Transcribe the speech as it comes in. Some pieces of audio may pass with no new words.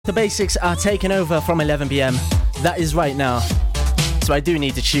Dr. Bassix are taking over from 11pm. That is right now. So I do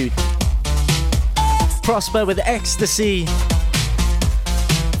need to shoot. Prosper with Ecstasy.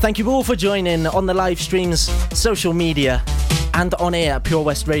 Thank you all for joining on the live streams, social media, and on air at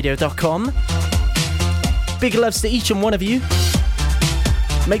purewestradio.com. Big loves to each and one of you.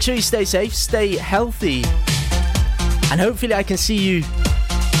 Make sure you stay safe, stay healthy, and hopefully I can see you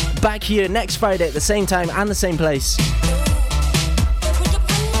back here next Friday at the same time and the same place.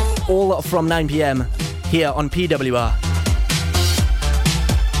 All from 9pm here on PWR.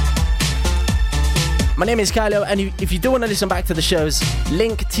 My name is Kylo, and if you do want to listen back to the shows,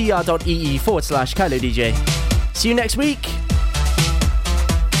 link tr.ee/KyloDJ. See you next week.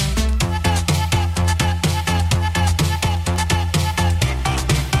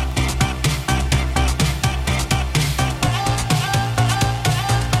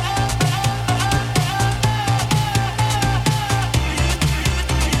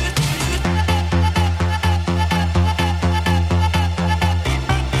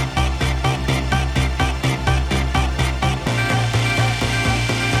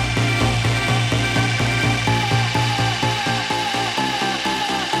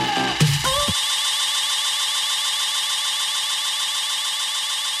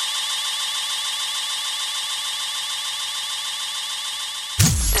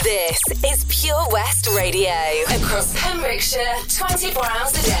 This is Pure West Radio. Across Pembrokeshire, 24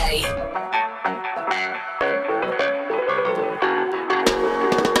 hours a day.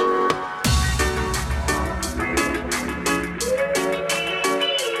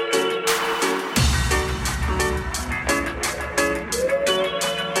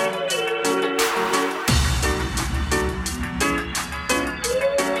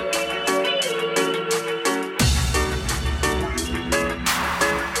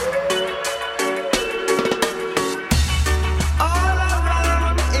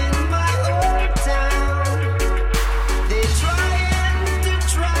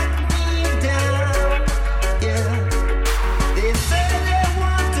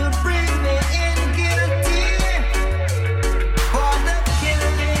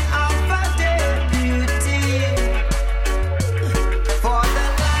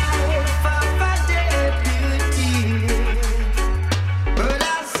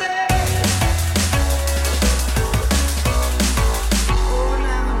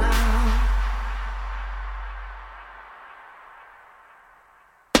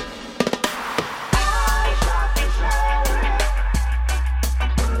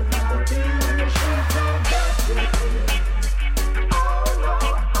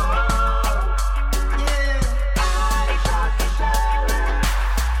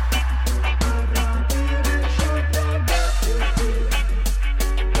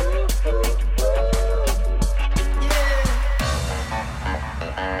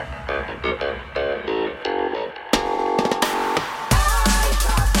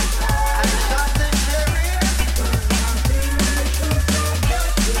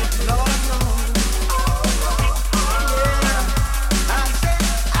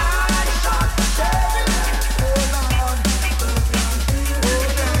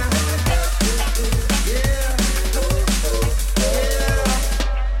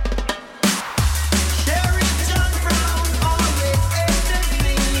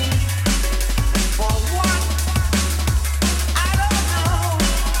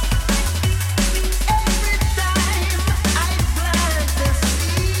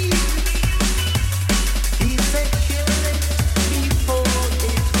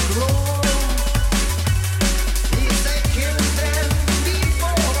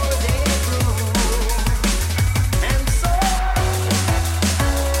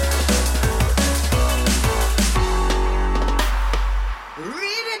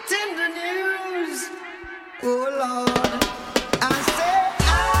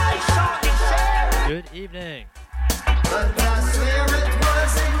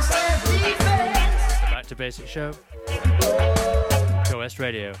 Bassix Show, Pure West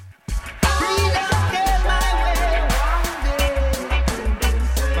Radio.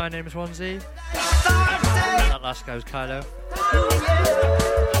 My name is Swansea. That last guy was Kylo.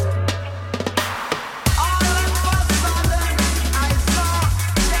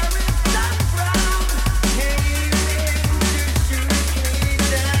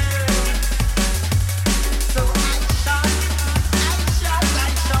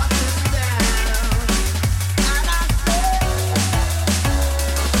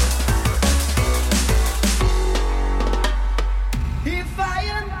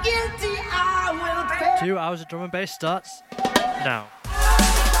 Hours of drum and bass starts now.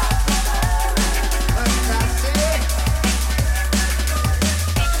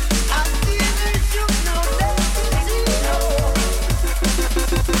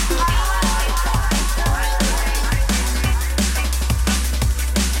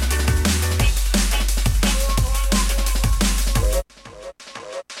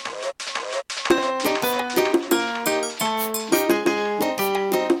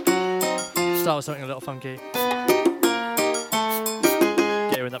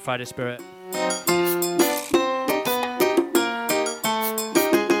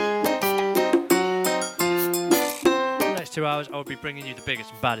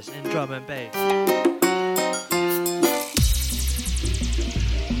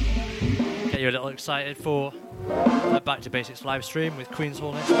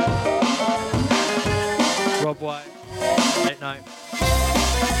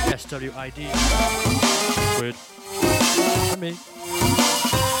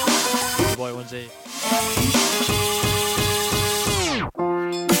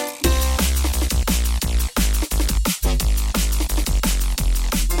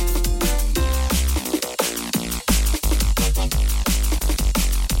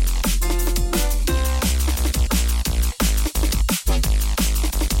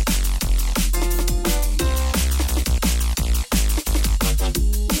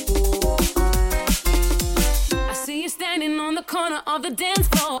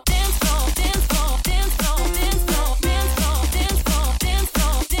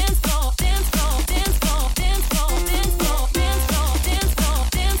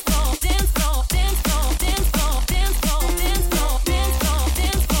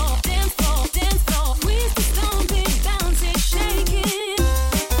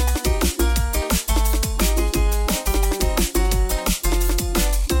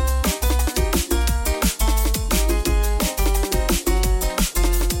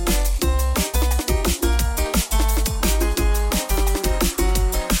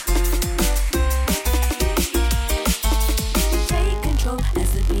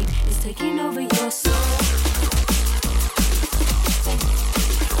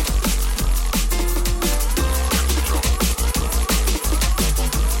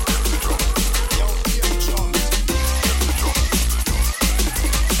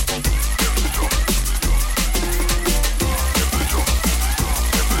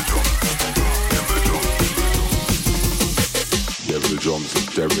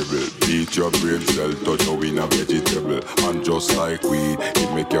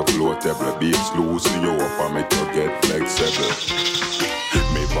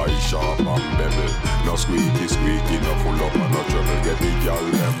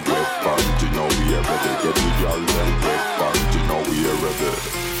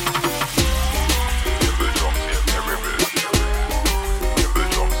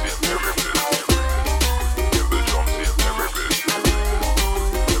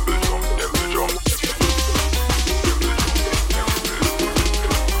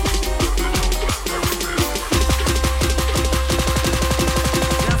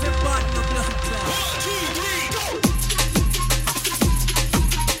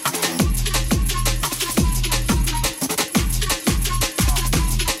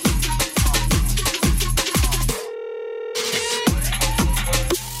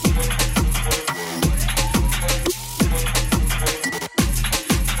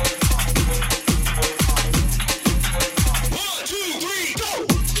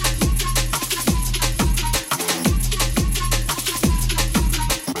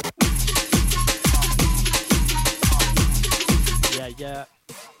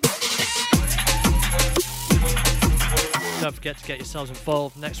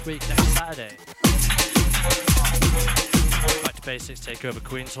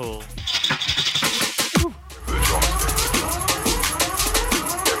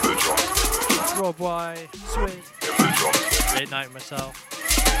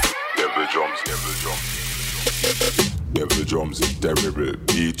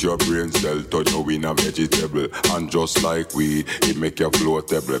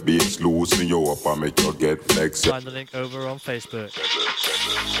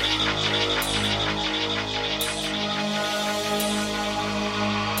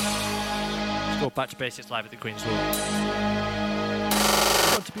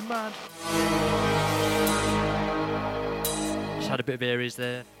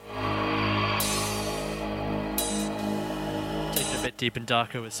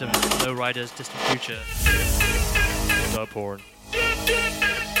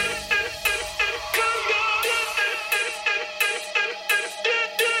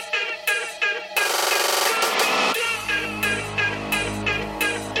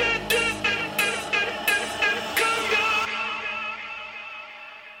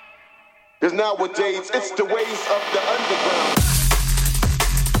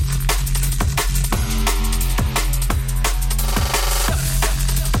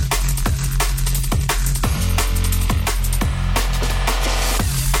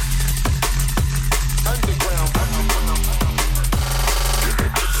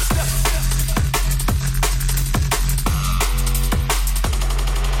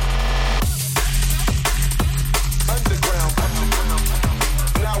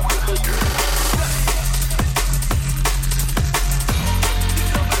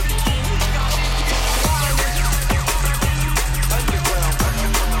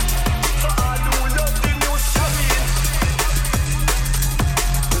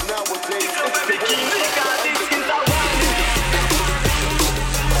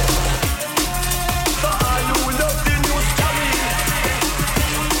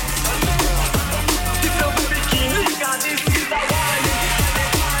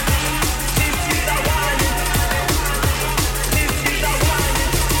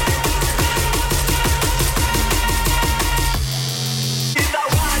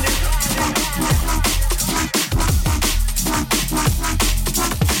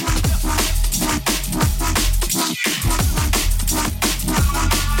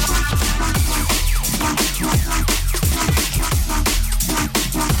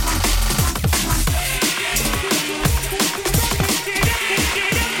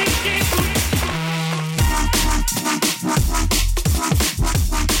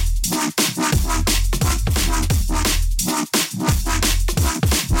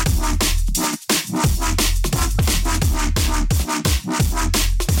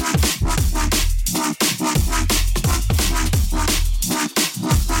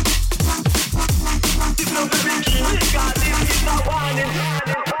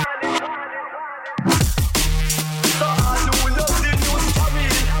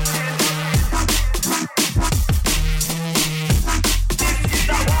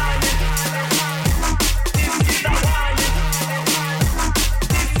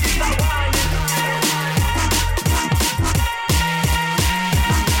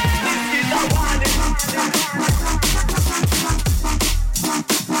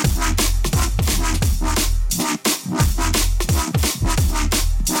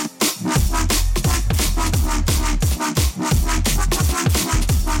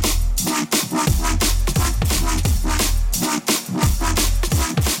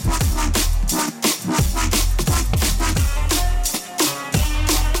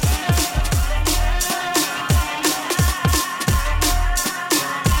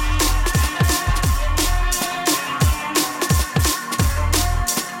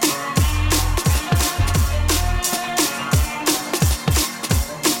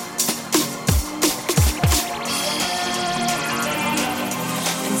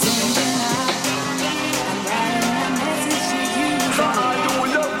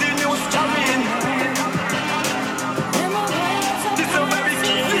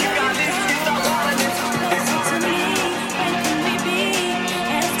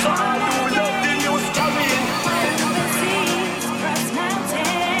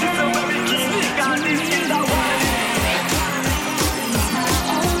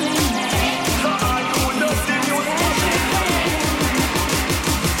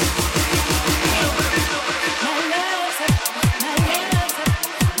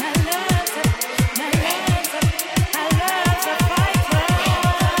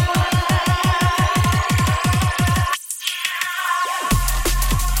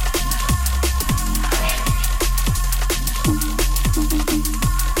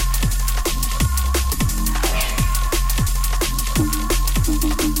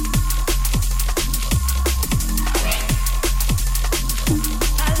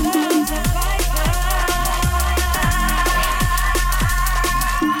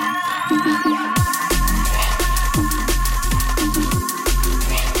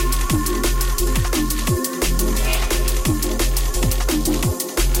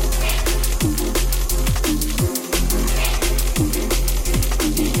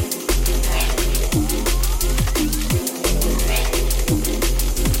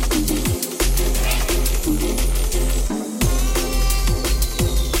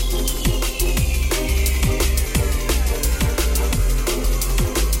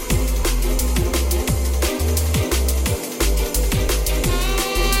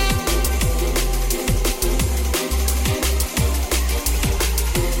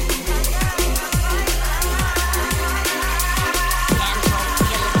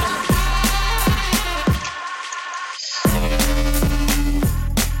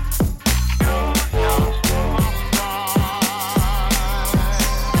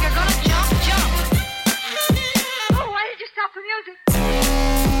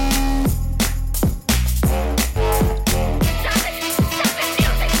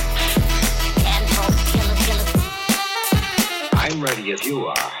 happy as you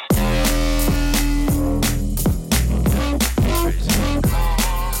are.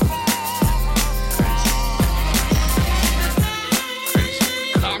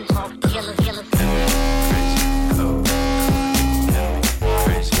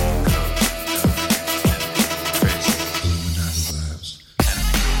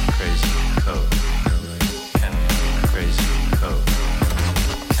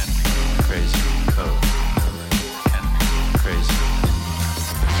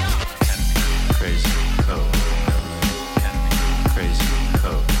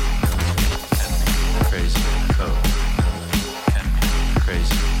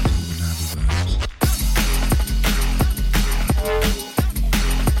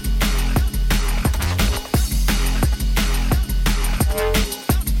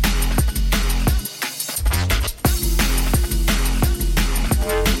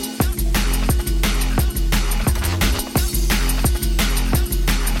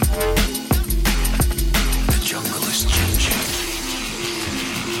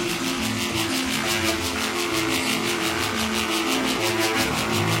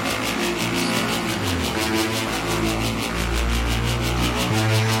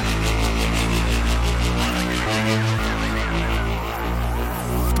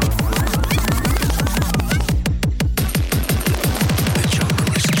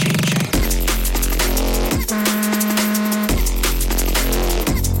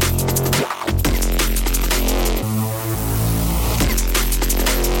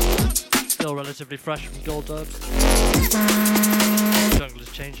 Relatively fresh from Gold Dubs. Jungle is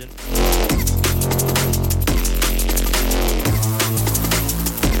changing.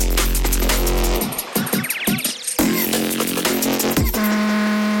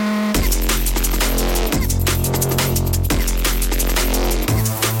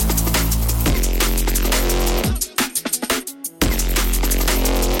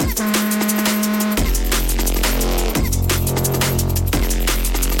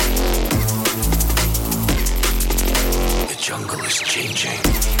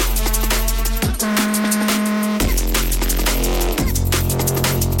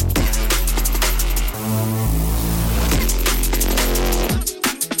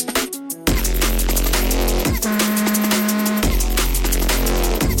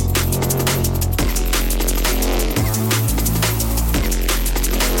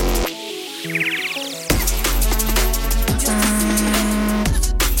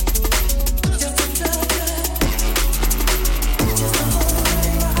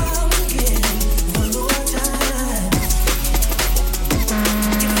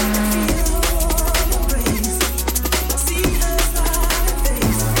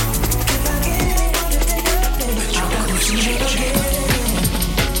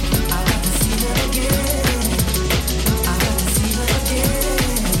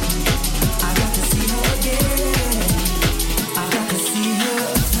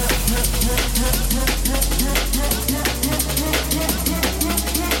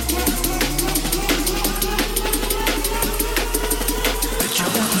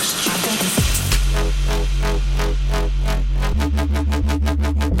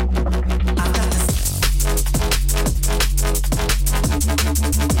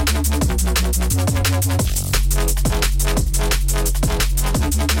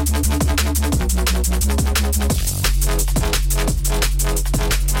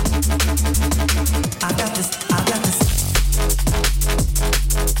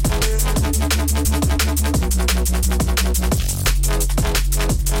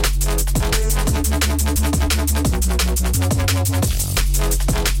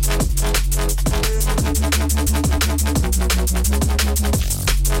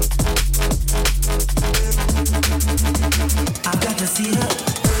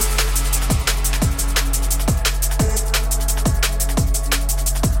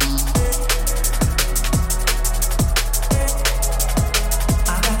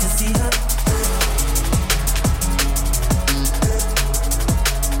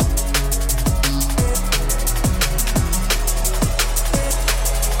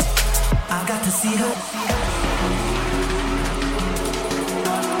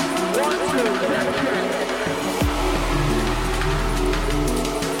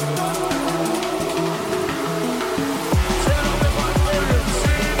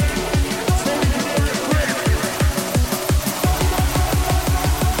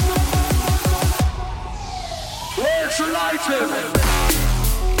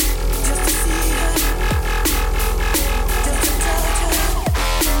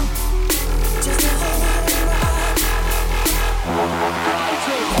 Just to hold her.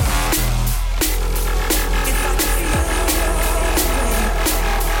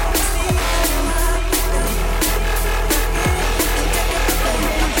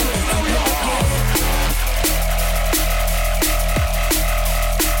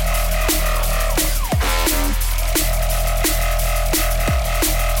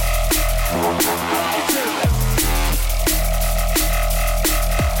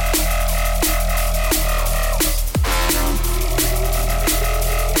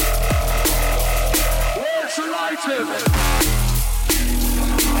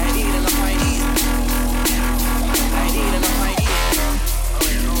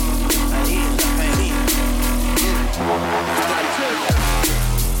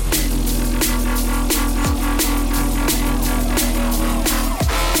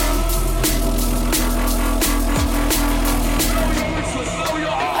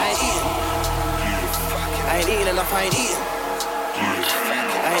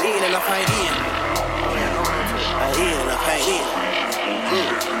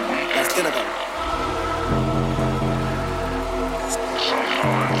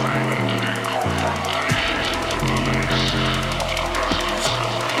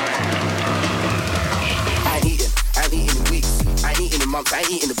 I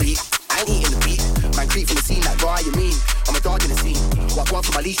ain't eating the beat. I ain't eating the beat. Man creep from the scene like, what you mean? I'm a dog in the scene. Walk one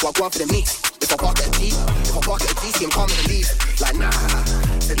for my leash, walk one for the meats. If I park at a G, see him coming and leave. Like nah,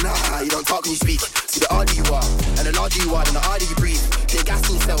 said nah, you don't talk when you speak. See the harder you are, and the larger you are, and the harder you breathe. You're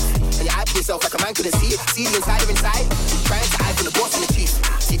gassing yourself, and you're hyping yourself like a man couldn't see it. See the inside of inside, trying to hide from the boss and the chief.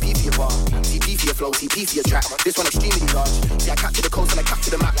 CP for your bar, CP for your flow, CP for your track. This one extremely large. See I capture the coast and I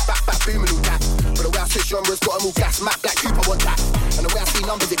capture the map. Back, boom and all that. But the way I switch genres, gotta move gas. Map black Cooper, what that? And the way I see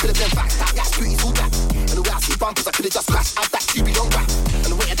numbers, it could've been facts. That gas beauty's all that. And the way I see bumpers, I could've just crashed. Add that QB long back.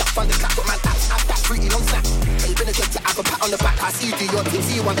 And the way I that thunderclap, got man apps. Add that fruity long snap. And you been a to have a pat on the back. I see you do your thing,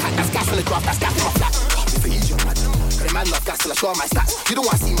 see you one cat. That's gas on the draft, that's gas in my flat. If it is your man, cause the man love gas till I show my stats. You don't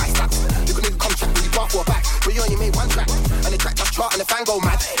wanna see my stats. You can even come chat when you bar for a back. But you only made one track. And the track just chart and the fan go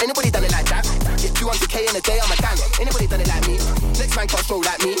mad. Anybody done it like that? Get 200k in a day, I'm a damn. Anybody done it like me? Next man can't stroll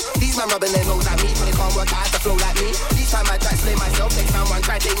like me. These man rubbing their nose at me. But they can't work out, I have to flow like me. These time I try to slay myself. Next time one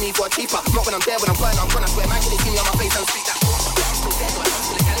try to take me for a cheaper. Not when I'm there, when I'm going, I'm gonna swear. Man, can they see me on my face and speak that? I'm still there, but I'm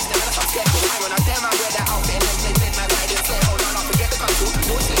still a gangster. And I'm scared to lie. When I'm there, man, wear that outfit. And then play my ride and say, oh no, no, forget the control.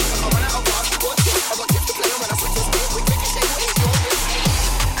 No sleep, I'm on out of bars. I got tips to play when I switch this game. We take a shake, what is your name?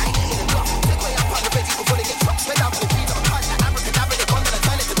 I ain't getting enough. Take way up on the bed, before they get trucked. Spread out for the trees, I'm hard like African. With the gun, then I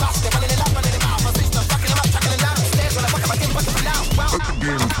turn it to dust. They're running it up, running it out. My sister, fucking them up, chucking them down. Stairs when I fuck up my game, fucking them down. Wow. Let the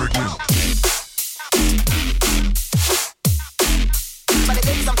game begin. By the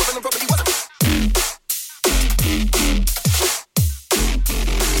ladies, I'm talking them properly. What's up?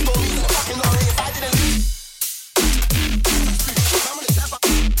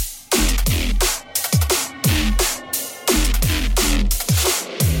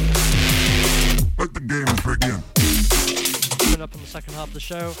 Let the game begin. Coming up on the second half of the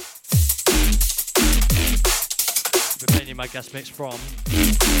show, we're playing you my guest mix from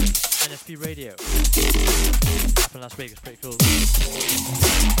NSP Radio. Happened last week, it's pretty cool.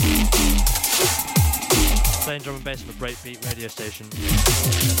 Playing drum and bass on a breakbeat radio station.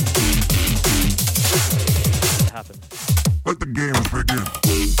 It happened. Let the game begin.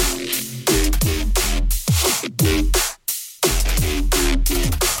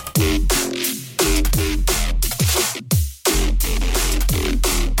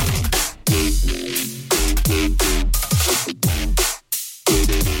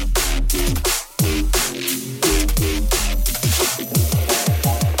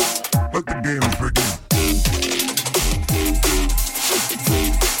 Let the game begin.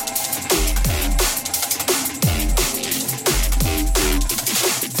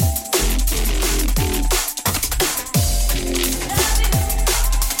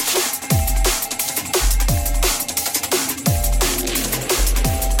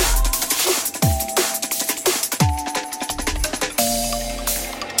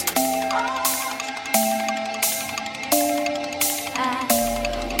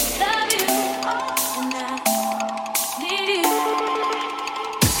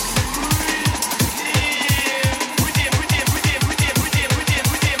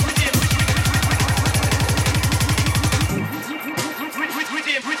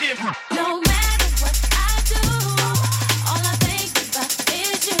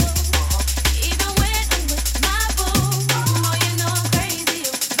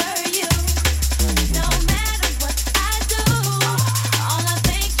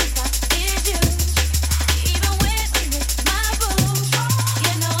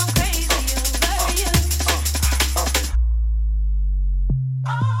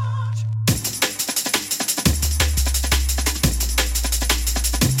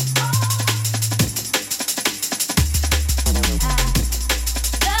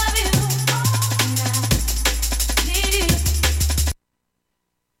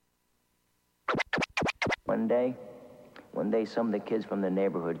 One day, some of the kids from the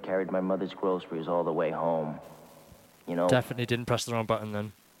neighborhood carried my mother's groceries all the way home. You know? Definitely didn't press the wrong button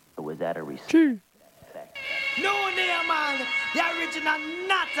then. It was at a receipt. No near man, the original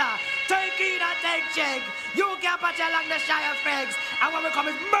natter. Turkey that take check. You can patch along the Shire Fegs. And when we come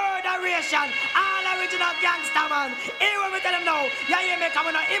is murderation. All original gangster man. Here when we tell them no. You hear me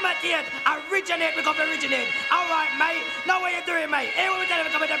coming to imitate. Originate, we come to originate. Alright mate, now what you doing mate? Here when we tell them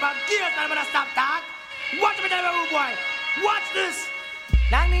we come to from gears and I'm gonna stop talk. Watch me tell them rude boy. Watch this.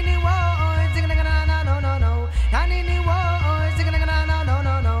 Nani wo, zing na na na no no no. Nani wo, zing na na na no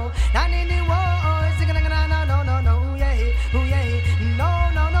no no. Nani wo, zing na na na no no no. Yeah, oh yeah.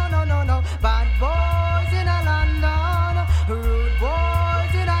 No no no no no no. Bad boys in a London, rude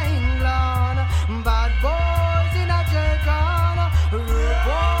boys in a England, bad boys in a Jamaica, rude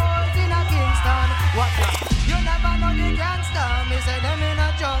boys in a Kingston. Watch out. You never know the gangster. Me say them in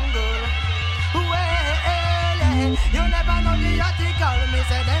a jungle. Well, you never know the attic call me,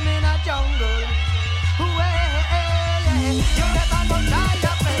 say them in a jungle. Well, you never know try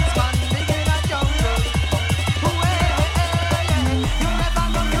your face, man, big in a jungle. Well, you never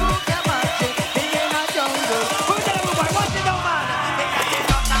know you can match it, big in a jungle. Who tell you boy, what you know, man?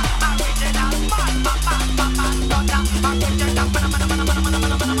 Original man, original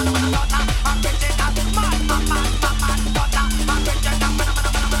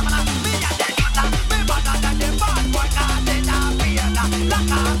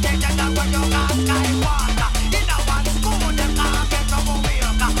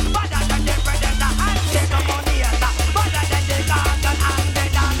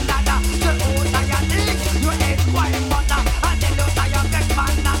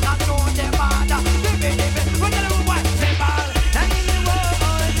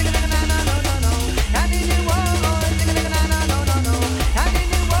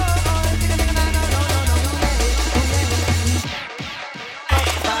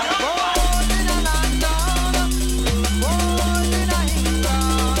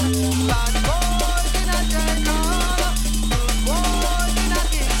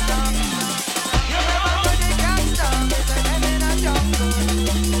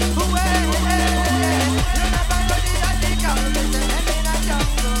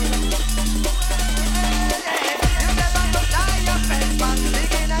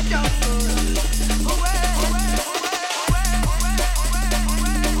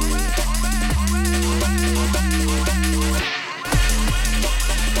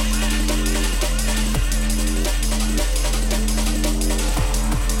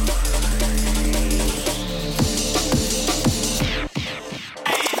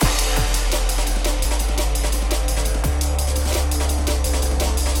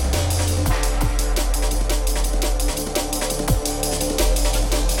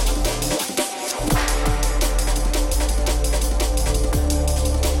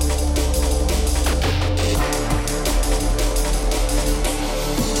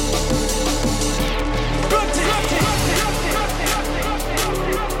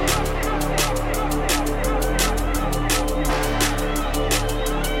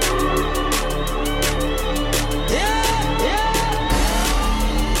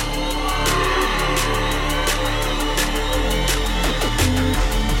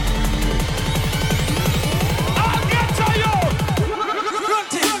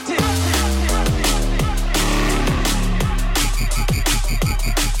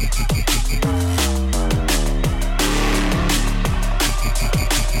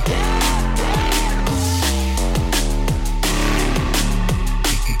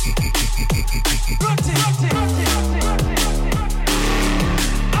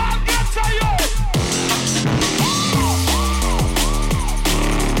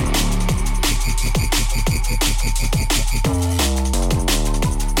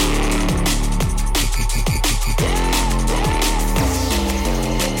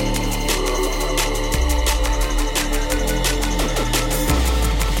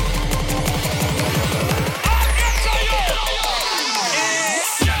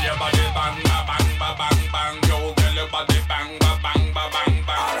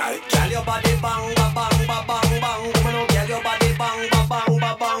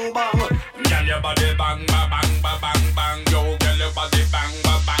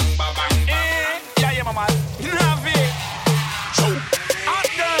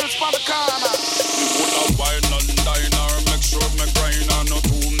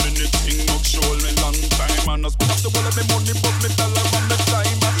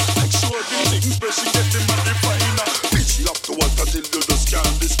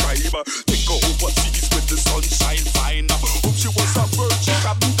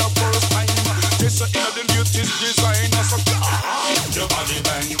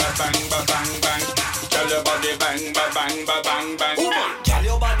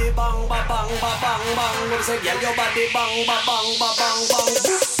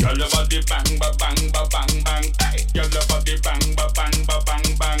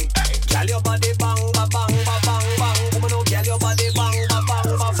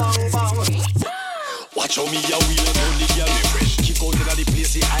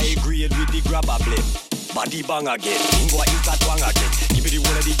Again, Ingwa is that one again. Give me the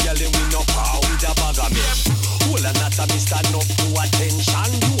one of the girl, then we no power with a bag of me. Whole and not a mister, enough to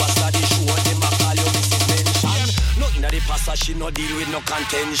attention. You a study show, them a call you Mrs. Mention. Nothing at the passer, she no deal with no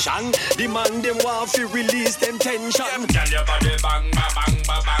contention. The man, them want to release them tension. Girl, your body bang, ba bang,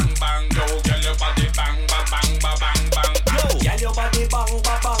 ba bang, bang. Yo, girl, your body bang, ba bang, ba bang, bang. Yo, girl, your body bang,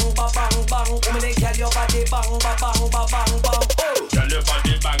 ba bang, ba bang, bang. Woman, girl, your body bang, ba bang, ba bang, bang. Oh, girl, your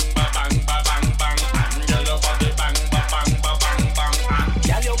body bang, ba bang, ba bang, bang. Girl, your body bang, ba bang, ba bang, bang.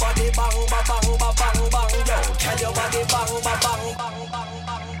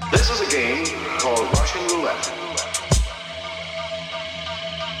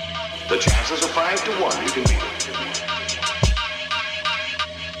 chances are 5 to 1 you can beat it.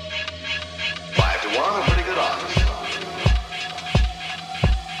 5 to 1 are pretty good odds.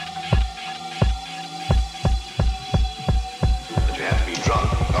 But you have to be drunk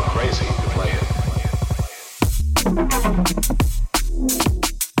or crazy to play it.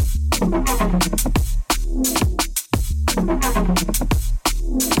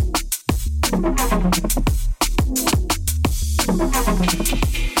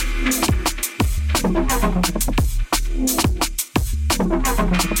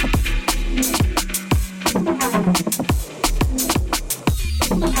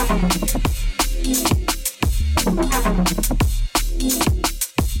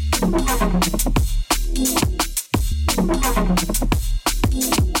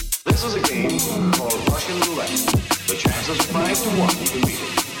 This is a game called Russian roulette. The chances are 5 to 1 you can beat it.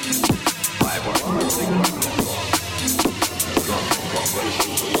 5 or 1 are big one.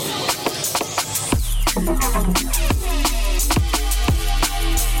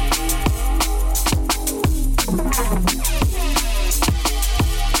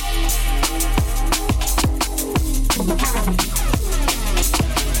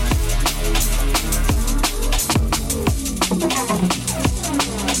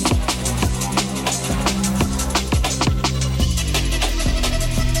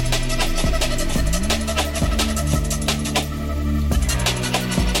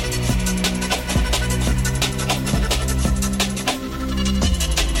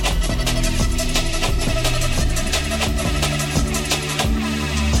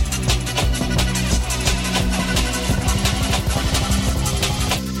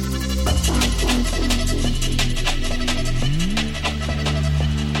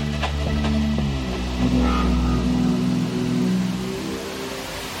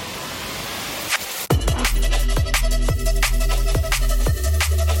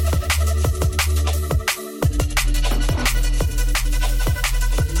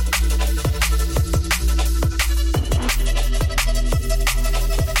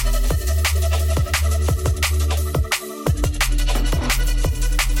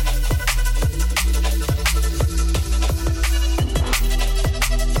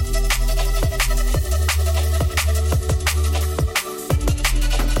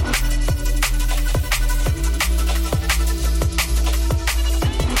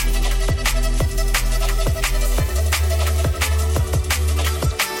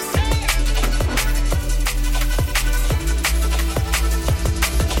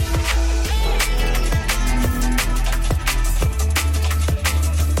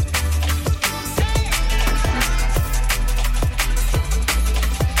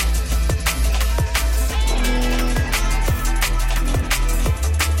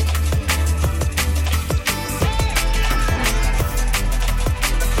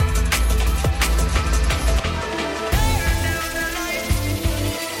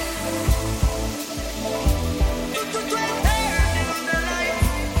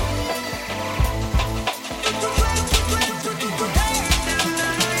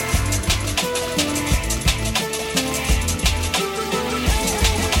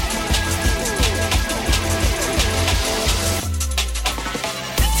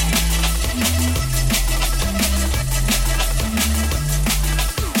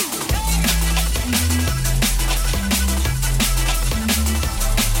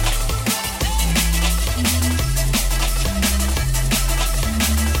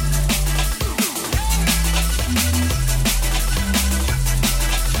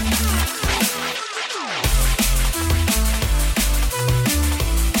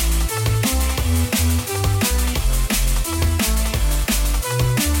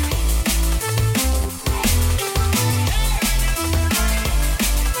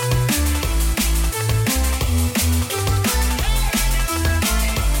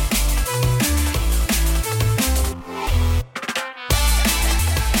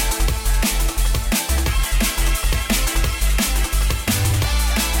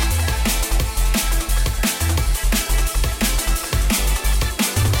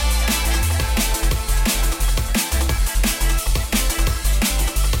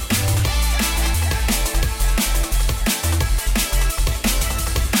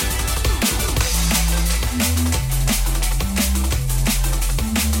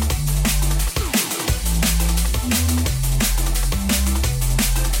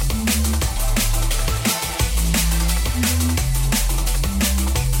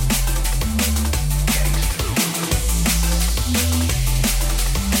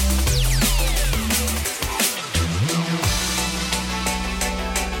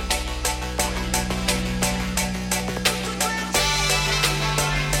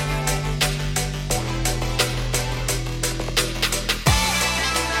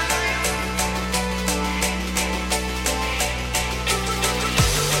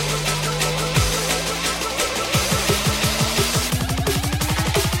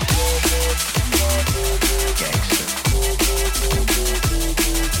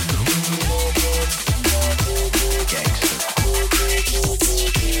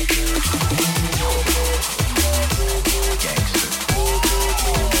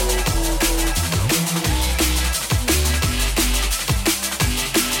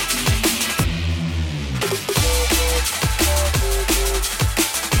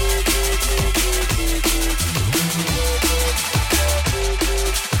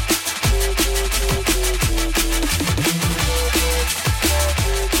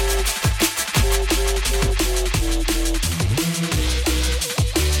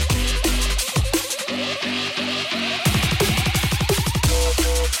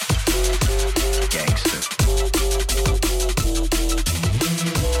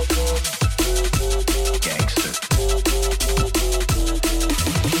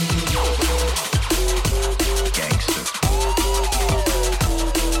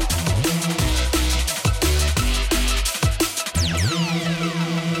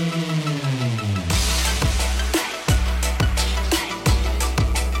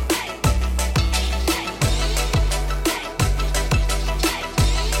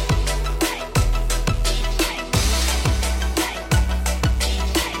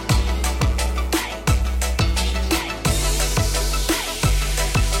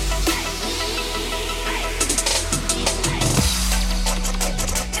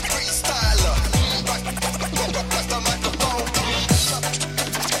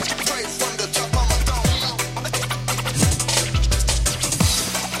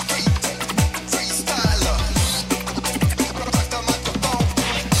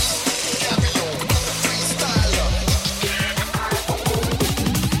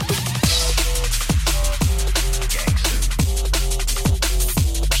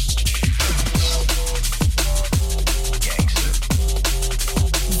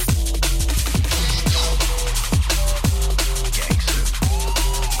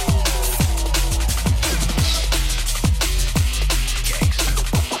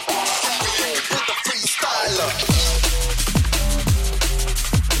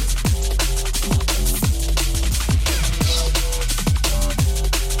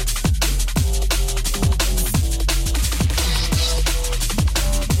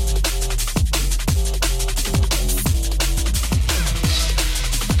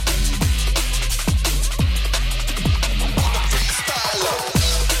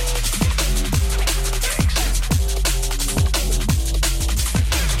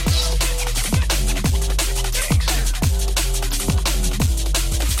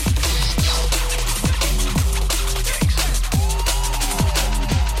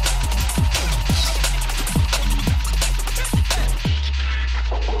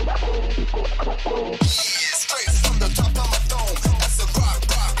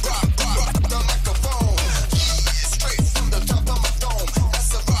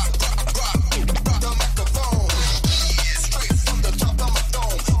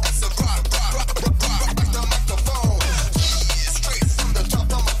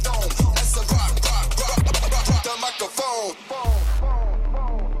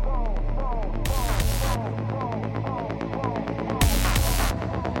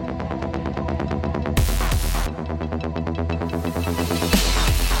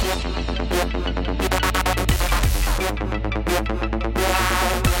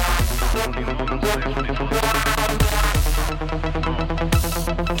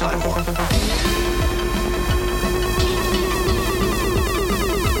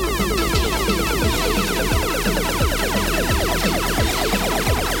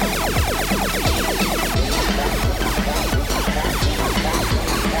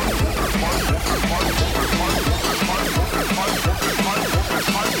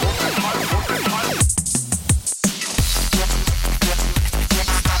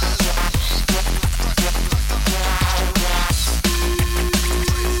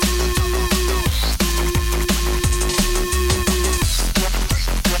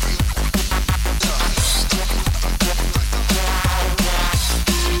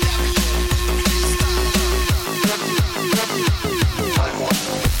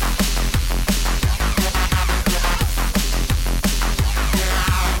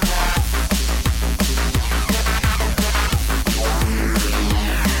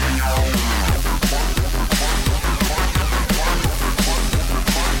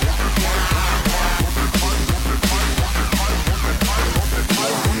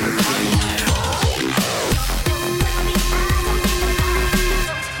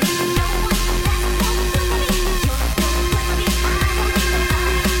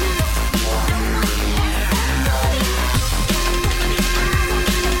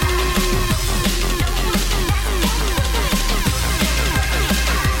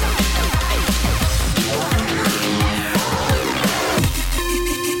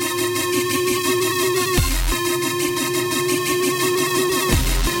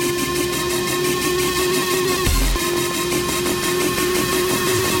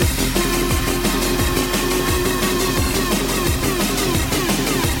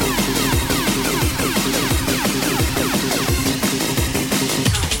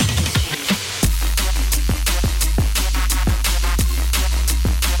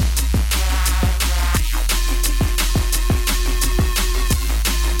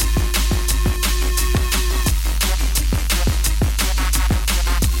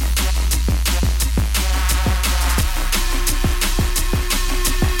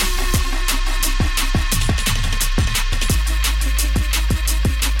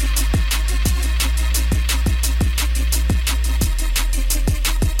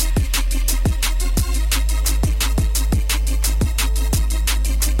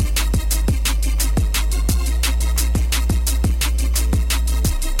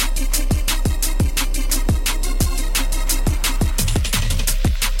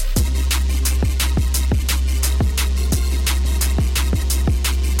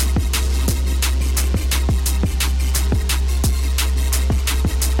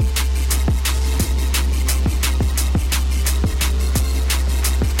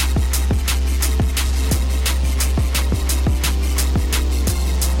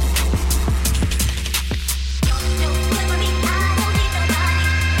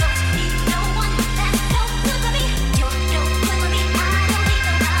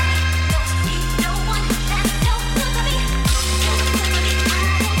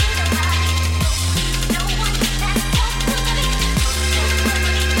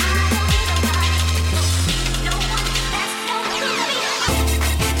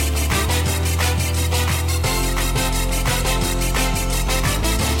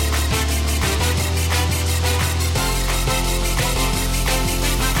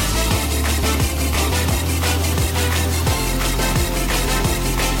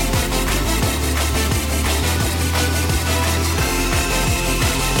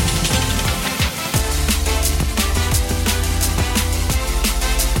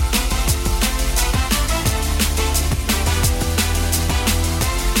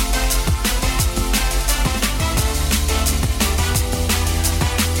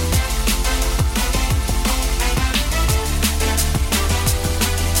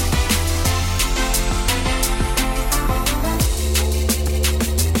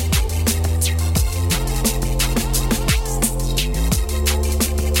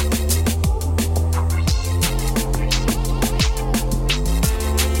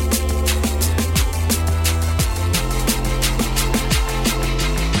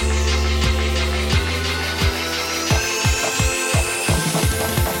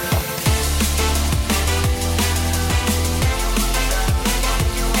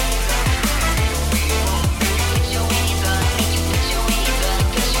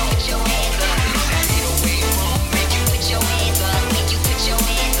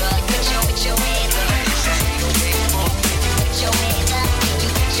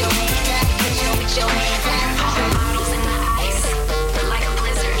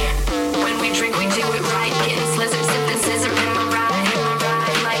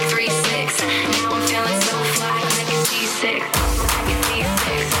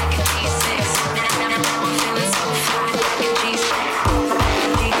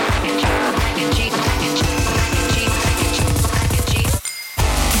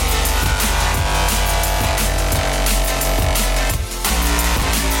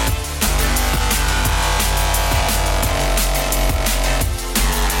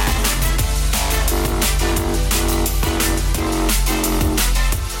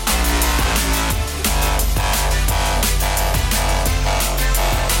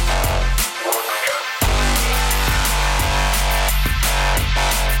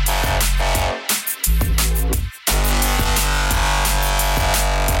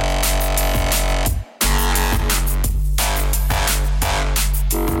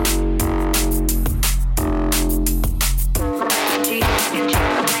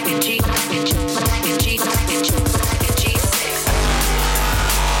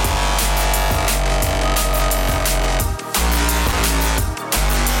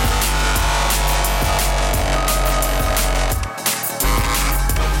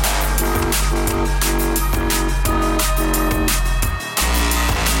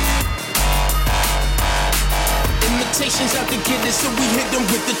 Imitations out to get it, so we hit them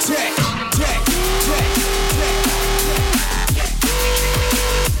with the tech, tech, tech, tech.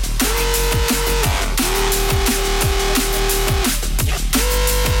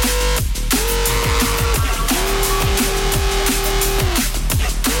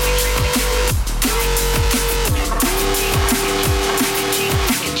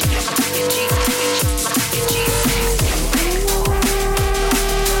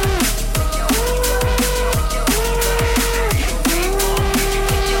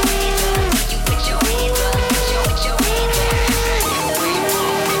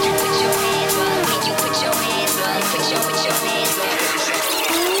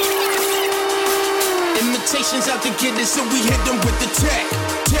 Out to get it, so we hit them with the tech,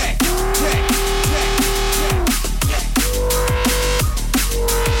 tech, tech, tech.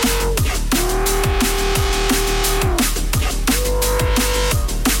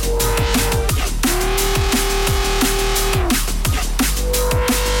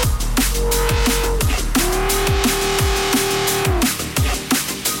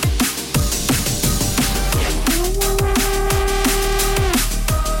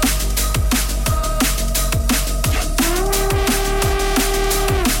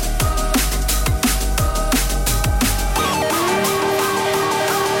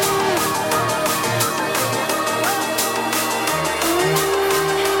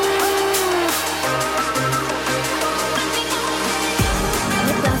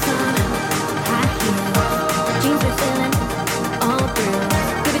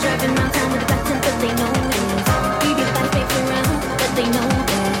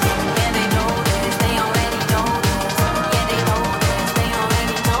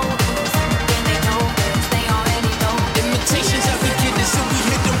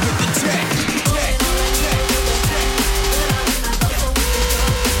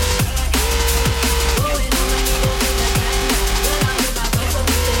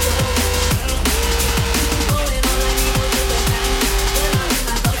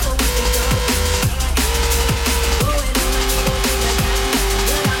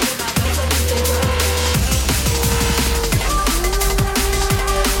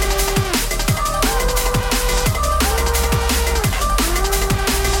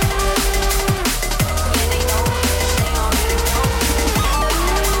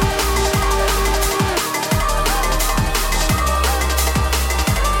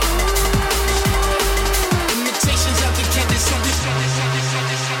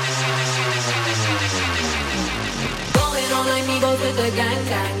 Going on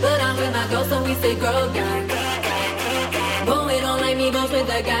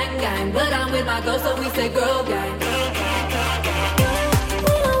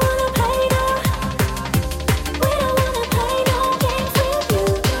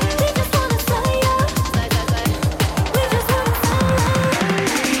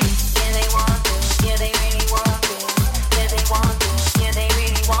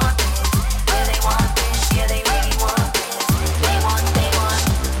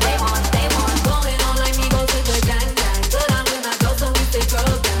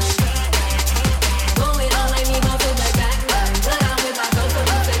like me,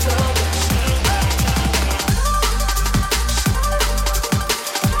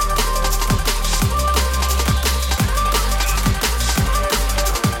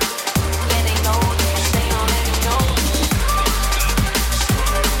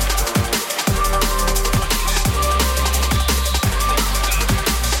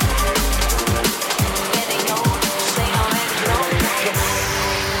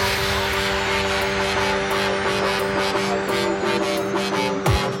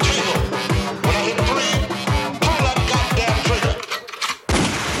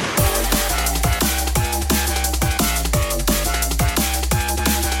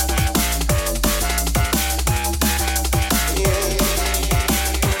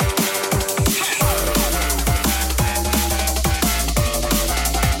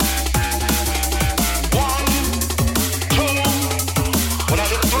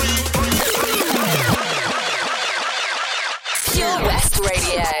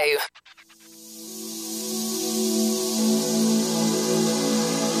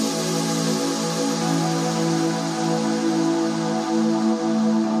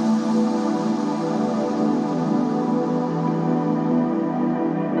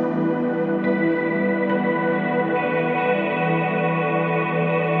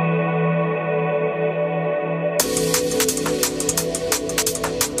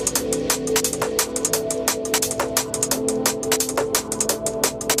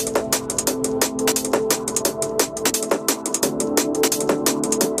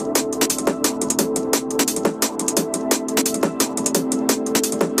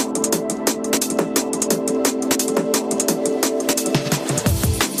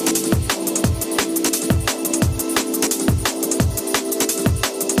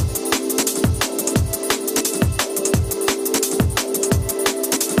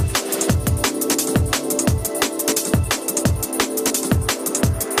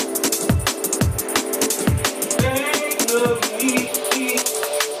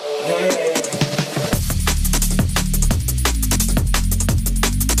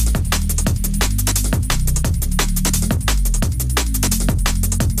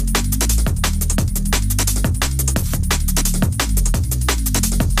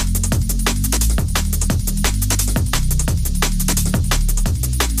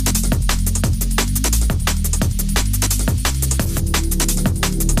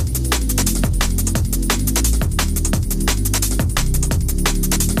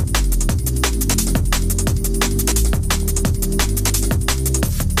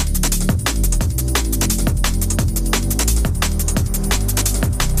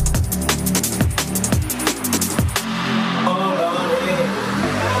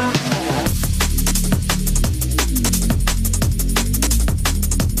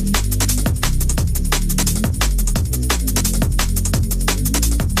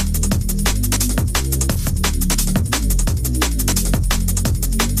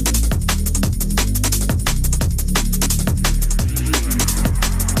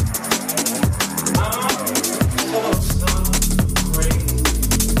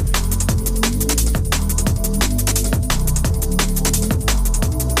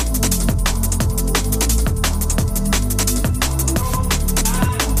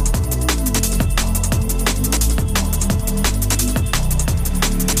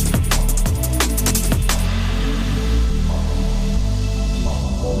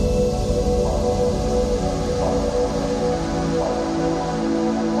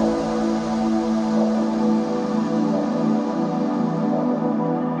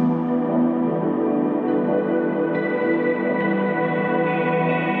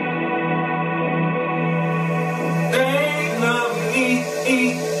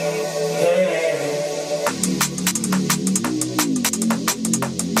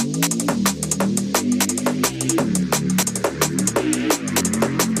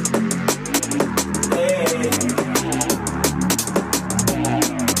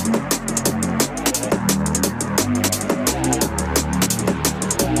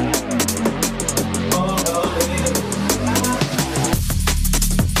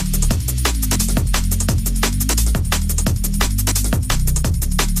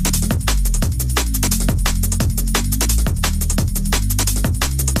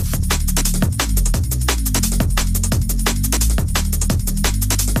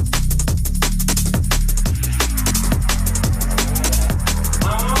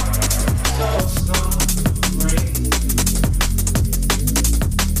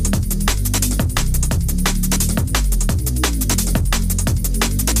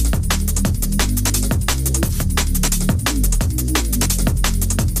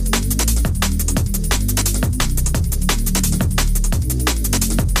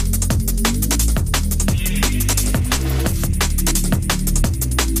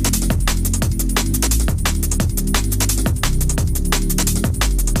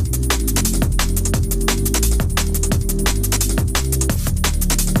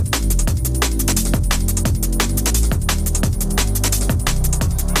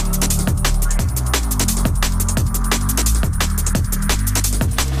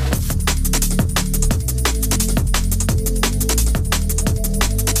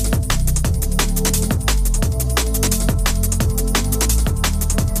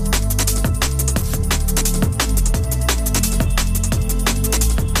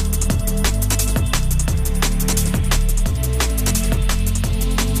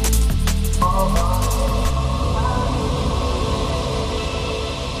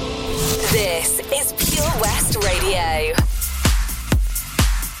 This is Pure West Radio.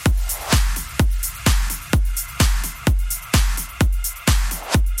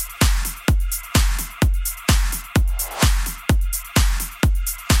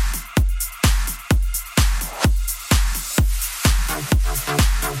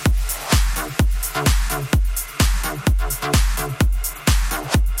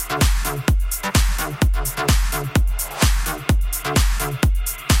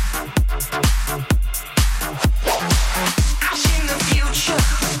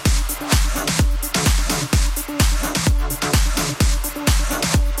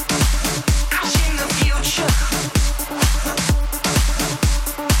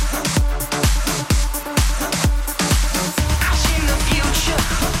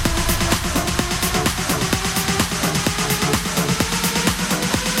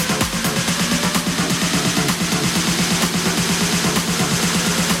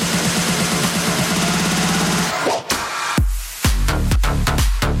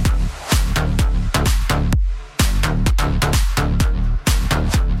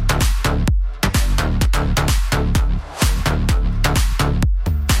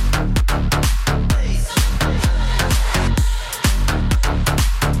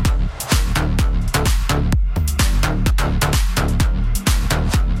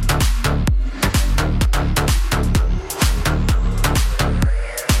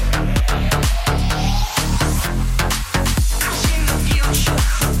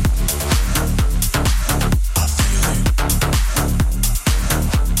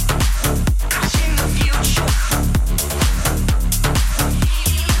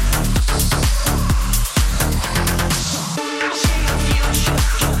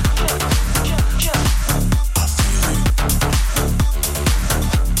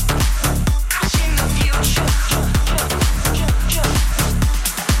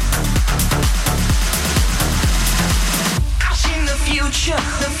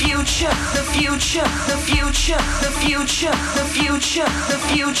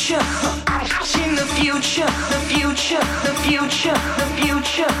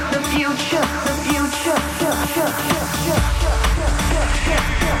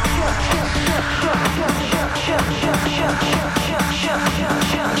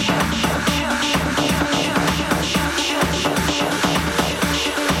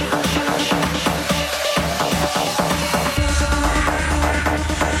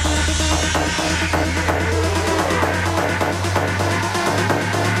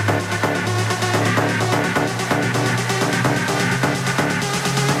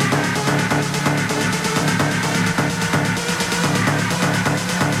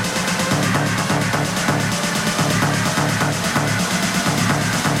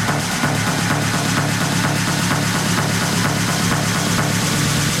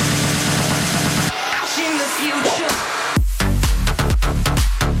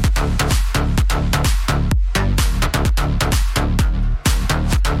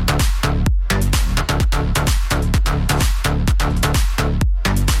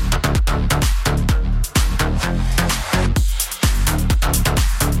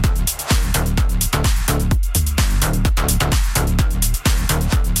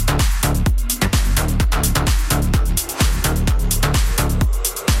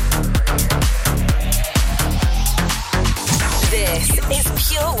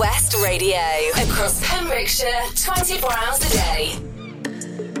 Radio across Pembrokeshire 24 hours a day.